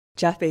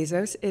Jeff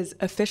Bezos is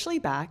officially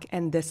back,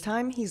 and this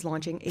time he's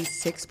launching a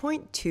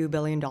 $6.2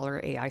 billion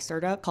AI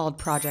startup called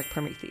Project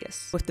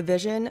Prometheus, with the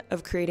vision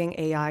of creating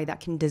AI that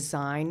can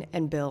design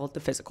and build the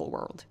physical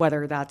world,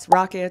 whether that's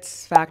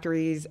rockets,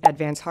 factories,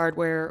 advanced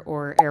hardware,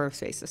 or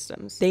aerospace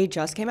systems. They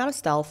just came out of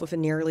stealth with a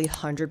nearly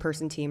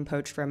 100-person team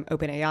poached from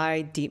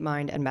OpenAI,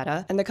 DeepMind, and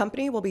Meta, and the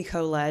company will be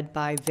co-led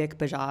by Vic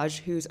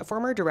Bajaj, who's a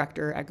former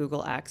director at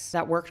Google X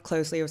that worked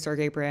closely with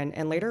Sergey Brin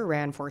and later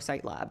ran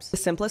Foresight Labs. The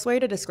simplest way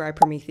to describe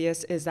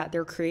Prometheus is that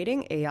they're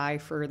creating AI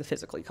for the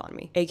physical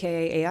economy,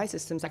 aka AI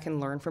systems that can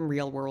learn from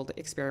real-world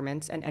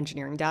experiments and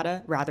engineering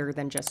data rather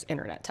than just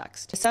internet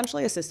text.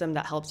 Essentially a system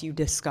that helps you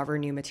discover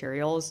new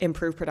materials,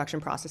 improve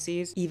production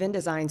processes, even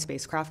design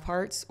spacecraft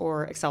parts,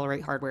 or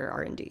accelerate hardware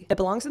R&D. It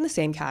belongs in the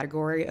same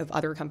category of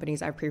other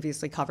companies I've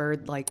previously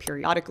covered, like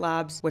Periodic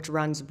Labs, which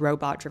runs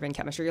robot-driven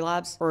chemistry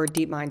labs, or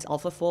DeepMind's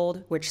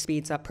AlphaFold, which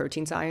speeds up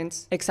protein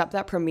science, except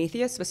that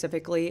Prometheus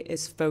specifically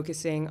is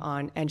focusing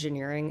on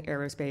engineering,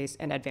 aerospace,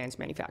 and advanced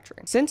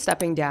manufacturing. Since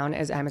stepping down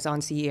as Amazon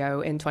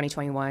CEO in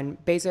 2021,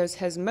 Bezos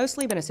has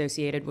mostly been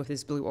associated with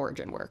his Blue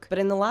Origin work. But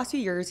in the last few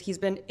years, he's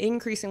been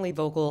increasingly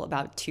vocal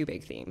about two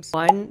big themes.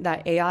 One,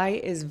 that AI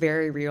is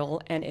very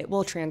real and it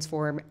will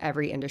transform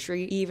every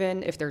industry,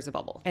 even if there's a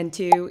bubble. And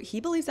two, he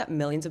believes that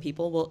millions of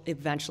people will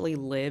eventually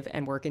live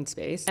and work in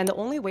space. And the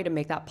only way to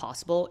make that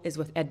possible is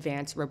with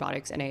advanced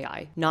robotics and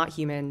AI, not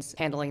humans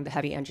handling the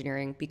heavy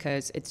engineering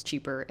because it's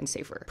cheaper and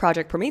safer.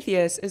 Project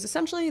Prometheus is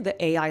essentially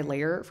the AI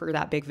layer for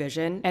that big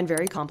vision and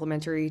very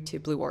complementary to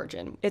Blue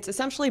Origin. It's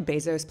essentially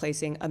Bezos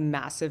placing a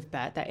massive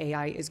bet that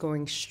AI is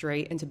going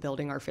straight into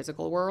building our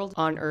physical world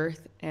on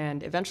Earth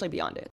and eventually beyond it.